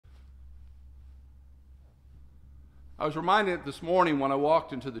I was reminded this morning when I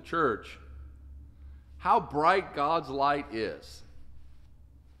walked into the church how bright God's light is.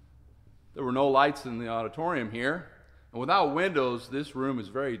 There were no lights in the auditorium here, and without windows, this room is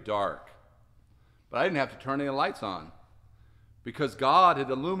very dark. But I didn't have to turn any lights on because God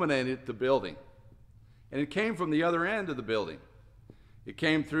had illuminated the building. And it came from the other end of the building. It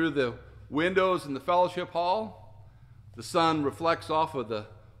came through the windows in the fellowship hall. The sun reflects off of the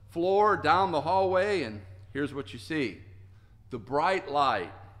floor down the hallway, and here's what you see. The bright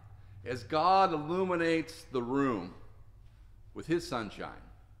light as God illuminates the room with his sunshine.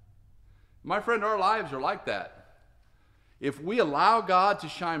 My friend, our lives are like that. If we allow God to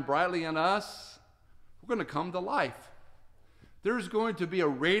shine brightly in us, we're going to come to life. There's going to be a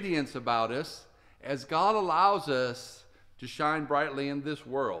radiance about us as God allows us to shine brightly in this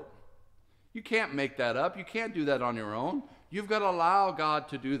world. You can't make that up. You can't do that on your own. You've got to allow God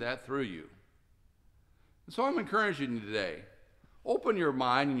to do that through you. And so I'm encouraging you today. Open your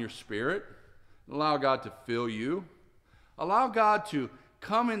mind and your spirit and allow God to fill you. Allow God to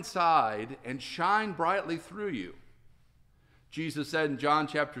come inside and shine brightly through you. Jesus said in John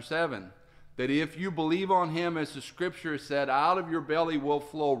chapter 7 that if you believe on him, as the scripture said, out of your belly will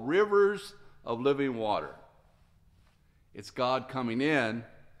flow rivers of living water. It's God coming in,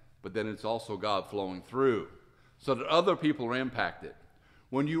 but then it's also God flowing through so that other people are impacted.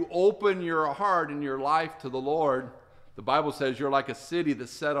 When you open your heart and your life to the Lord, the Bible says you're like a city that's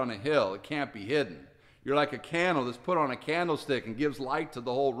set on a hill. It can't be hidden. You're like a candle that's put on a candlestick and gives light to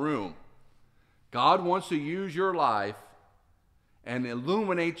the whole room. God wants to use your life and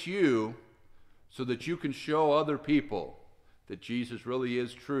illuminate you so that you can show other people that Jesus really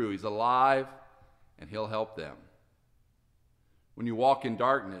is true. He's alive, and he'll help them. When you walk in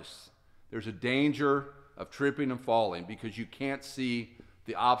darkness, there's a danger of tripping and falling because you can't see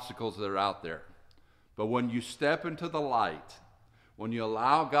the obstacles that are out there. But when you step into the light, when you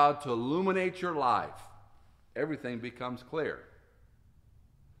allow God to illuminate your life, everything becomes clear.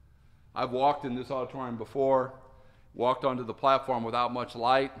 I've walked in this auditorium before, walked onto the platform without much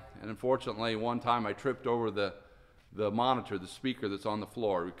light, and unfortunately one time I tripped over the monitor, the speaker that's on the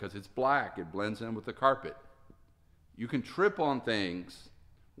floor, because it's black. It blends in with the carpet. You can trip on things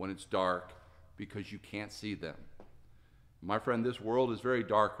when it's dark because you can't see them. My friend, this world is very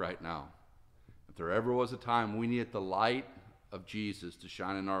dark right now. If there ever was a time we needed the light of Jesus to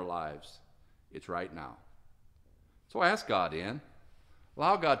shine in our lives, it's right now. So ask God in.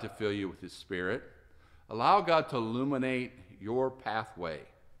 Allow God to fill you with his Spirit. Allow God to illuminate your pathway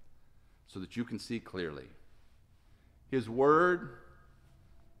so that you can see clearly. His word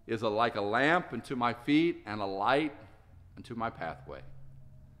is like a lamp unto my feet and a light unto my pathway.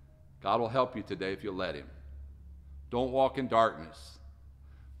 God will help you today if you'll let him. Don't walk in darkness,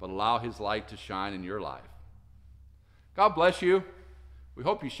 but allow his light to shine in your life. God bless you. We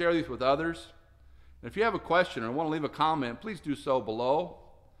hope you share these with others. And if you have a question or want to leave a comment, please do so below.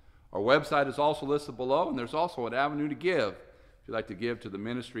 Our website is also listed below, and there's also an avenue to give if you'd like to give to the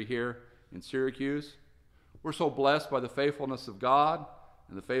ministry here in Syracuse. We're so blessed by the faithfulness of God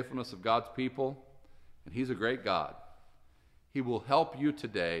and the faithfulness of God's people, and he's a great God. He will help you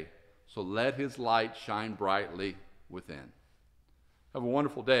today, so let his light shine brightly within. Have a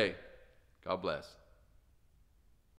wonderful day. God bless.